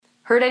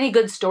Heard any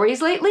good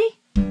stories lately?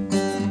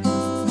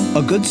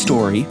 A good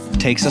story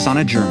takes us on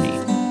a journey.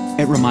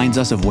 It reminds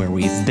us of where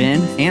we've been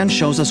and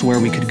shows us where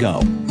we could go.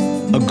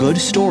 A good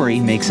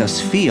story makes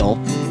us feel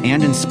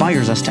and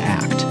inspires us to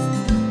act.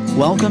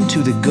 Welcome to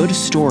the Good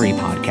Story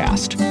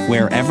Podcast,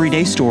 where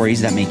everyday stories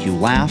that make you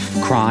laugh,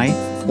 cry,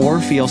 or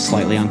feel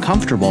slightly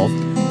uncomfortable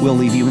will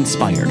leave you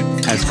inspired,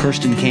 as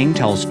Kirsten King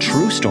tells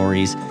true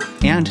stories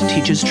and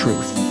teaches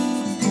truth.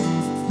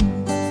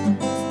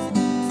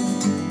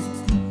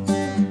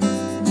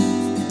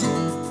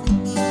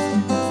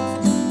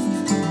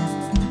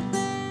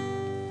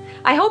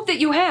 I hope that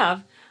you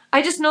have.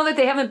 I just know that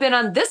they haven't been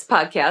on this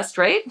podcast,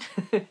 right?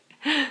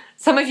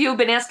 Some of you have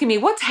been asking me,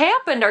 what's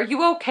happened? Are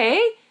you okay?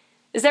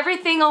 Is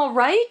everything all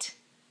right?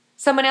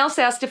 Someone else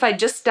asked if I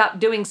just stopped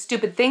doing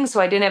stupid things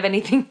so I didn't have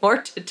anything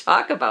more to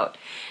talk about.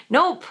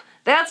 Nope,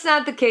 that's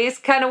not the case.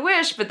 Kind of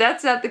wish, but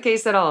that's not the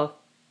case at all.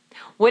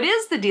 What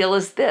is the deal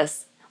is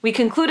this. We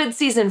concluded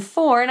season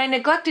 4, and I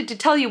neglected to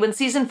tell you when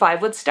season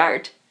 5 would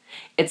start.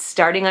 It's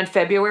starting on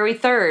February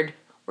 3rd.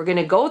 We're going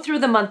to go through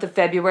the month of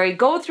February,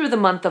 go through the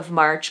month of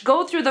March,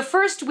 go through the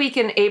first week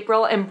in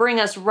April, and bring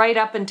us right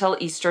up until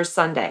Easter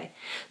Sunday.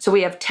 So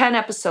we have 10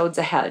 episodes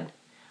ahead.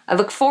 I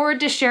look forward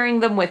to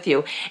sharing them with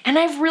you. And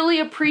I've really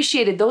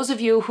appreciated those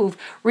of you who've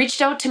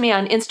reached out to me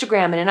on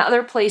Instagram and in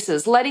other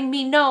places, letting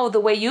me know the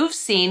way you've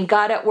seen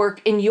God at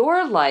work in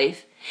your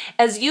life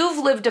as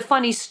you've lived a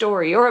funny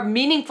story or a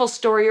meaningful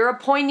story or a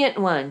poignant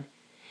one.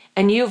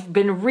 And you've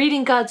been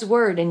reading God's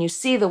Word and you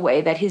see the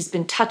way that He's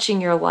been touching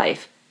your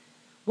life.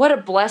 What a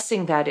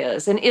blessing that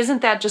is. And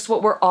isn't that just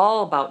what we're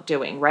all about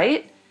doing,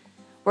 right?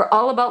 We're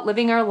all about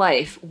living our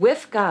life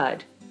with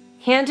God,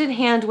 hand in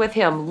hand with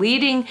Him,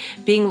 leading,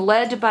 being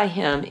led by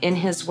Him in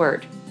His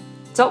Word.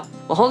 So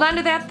we'll hold on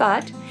to that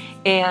thought.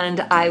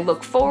 And I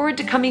look forward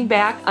to coming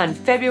back on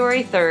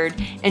February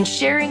 3rd and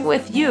sharing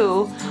with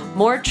you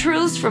more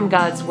truths from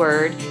God's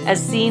Word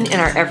as seen in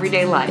our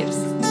everyday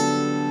lives.